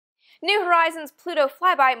New Horizons Pluto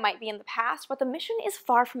flyby might be in the past, but the mission is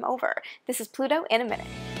far from over. This is Pluto in a minute.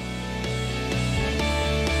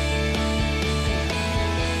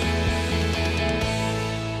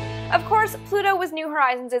 Of course, Pluto was New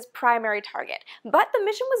Horizons' primary target, but the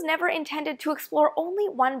mission was never intended to explore only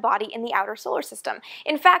one body in the outer solar system.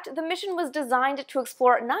 In fact, the mission was designed to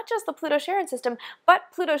explore not just the Pluto-Charon system, but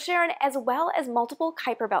Pluto-Charon as well as multiple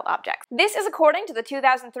Kuiper Belt objects. This is according to the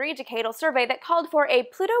 2003 decadal survey that called for a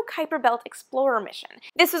Pluto-Kuiper Belt Explorer mission.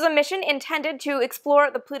 This was a mission intended to explore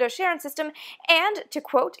the Pluto-Charon system and, to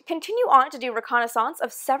quote, continue on to do reconnaissance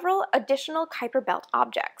of several additional Kuiper Belt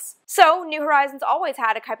objects. So, New Horizons always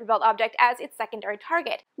had a Kuiper Belt object as its secondary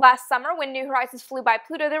target. Last summer, when New Horizons flew by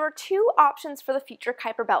Pluto, there were two options for the future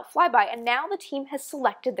Kuiper Belt flyby, and now the team has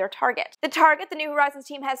selected their target. The target the New Horizons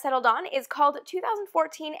team has settled on is called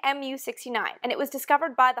 2014 MU69, and it was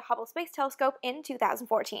discovered by the Hubble Space Telescope in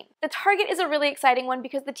 2014. The target is a really exciting one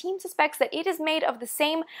because the team suspects that it is made of the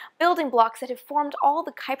same building blocks that have formed all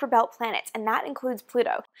the Kuiper Belt planets, and that includes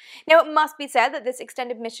Pluto. Now, it must be said that this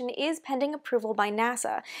extended mission is pending approval by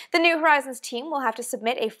NASA. The New Horizons team will have to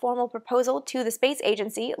submit a formal proposal to the space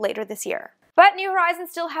agency later this year. But New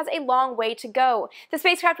Horizons still has a long way to go. The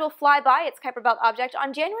spacecraft will fly by its Kuiper Belt object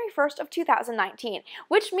on January 1st of 2019,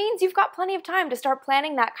 which means you've got plenty of time to start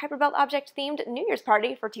planning that Kuiper Belt object themed New Year's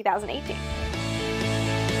party for 2018.